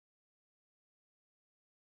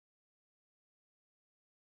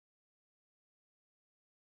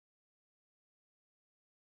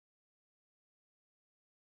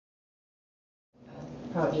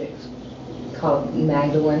project called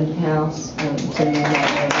Magdalene House. It's in the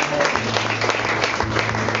Magdalene.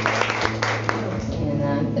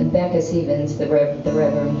 And Becca Stevens, the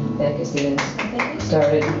Reverend Becca Stevens,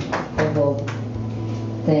 started the whole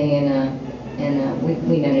thing, and we've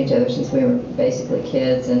known each other since we were basically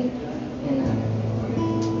kids, and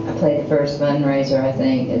I played the first fundraiser, I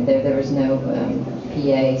think, and there was no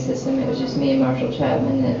PA system. It was just me and Marshall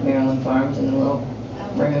Chapman at Maryland Farms in the little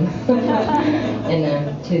room,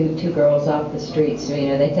 and two girls off the streets. You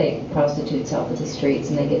know, they take prostitutes off of the streets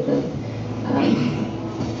and they get them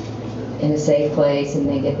in a safe place, and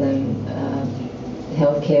they get them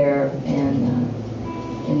health care, and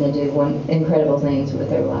they do incredible things with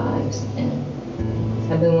their lives. And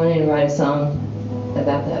I've been wanting to write a song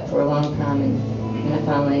about that for a long time, and I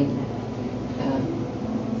finally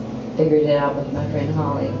figured it out with my friend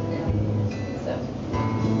Holly. So,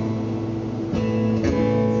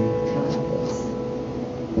 kind of like this.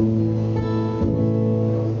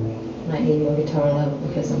 Might need more guitar level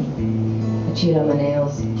because I chewed on my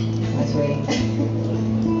nails last week.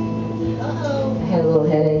 I had a little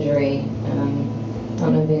head injury. I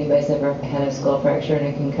don't know if anybody's ever had a skull fracture and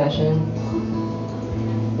a concussion.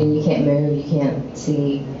 And you can't move, you can't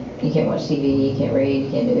see, you can't watch TV, you can't read, you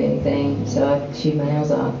can't do anything. So I chewed my nails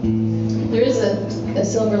off. There is a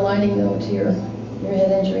silver lining though to your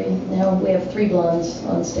head injury. Now we have 3 blondes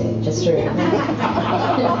on stage. That's true.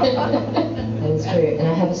 That is true. And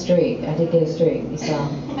I have a streak. I did get a streak. You saw.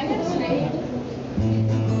 I got a streak.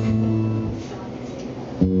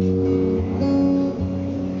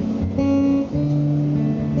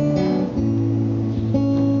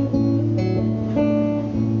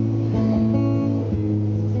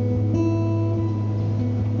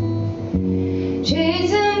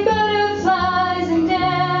 Chasing butterflies and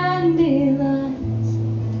dandelions,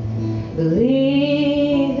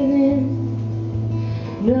 believing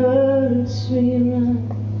in nursery rhymes.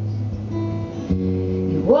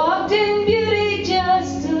 You walked in beauty,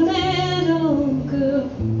 just a little girl,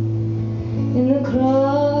 in the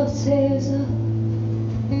crosshairs of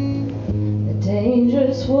a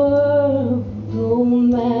dangerous world. Oh,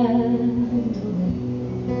 Magdalene,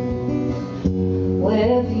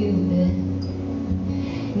 where have you been?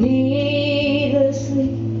 Needlessly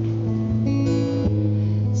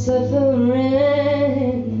suffering,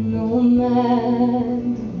 oh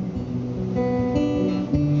Magdalene.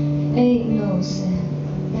 Ain't no sin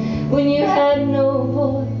when you had no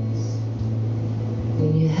voice,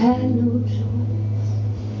 when you had no choice.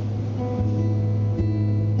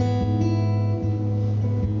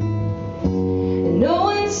 And no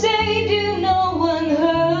one saved you, no one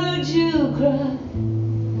heard you cry.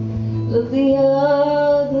 Look the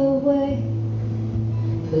other way,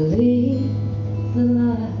 believe the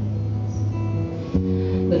lies.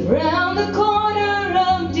 But round the corner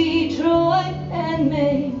of Detroit and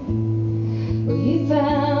Maine, where you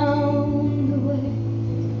found a way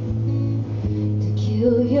to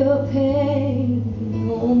kill your pain,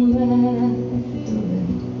 oh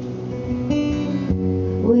Magdalene,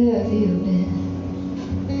 where have you been?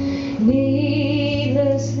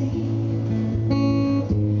 Needlessly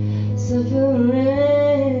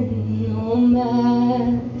suffering, oh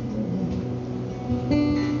Magdalene.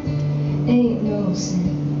 Ain't no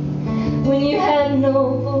sin when you had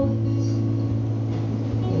no voice,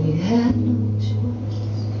 when you had no choice.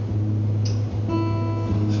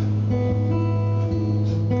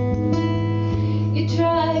 You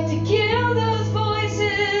tried to kill those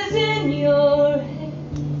voices in your head,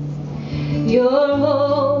 your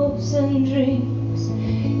hopes and dreams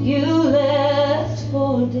you left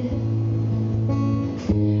for dead.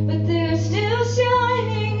 But they're still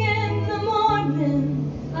shining in the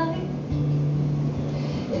morning light.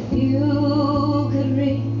 If you could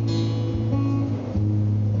reach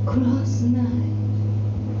across the night.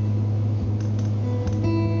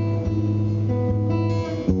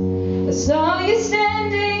 I saw you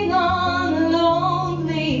standing on a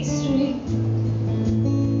lonely street,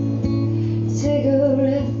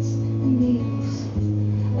 cigarettes and needles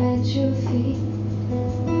at your feet.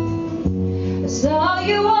 I saw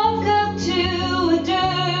you walk up to a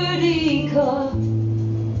dirty car, a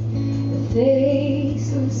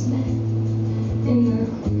faceless man in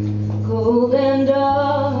the cold and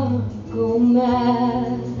dark. Oh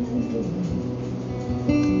Magdalene,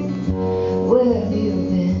 where have you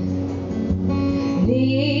been?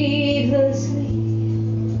 Needlessly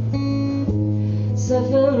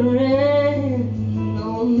suffering,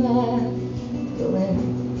 oh Magdalene.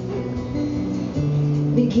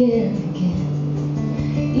 Begin again.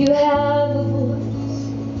 You have a voice.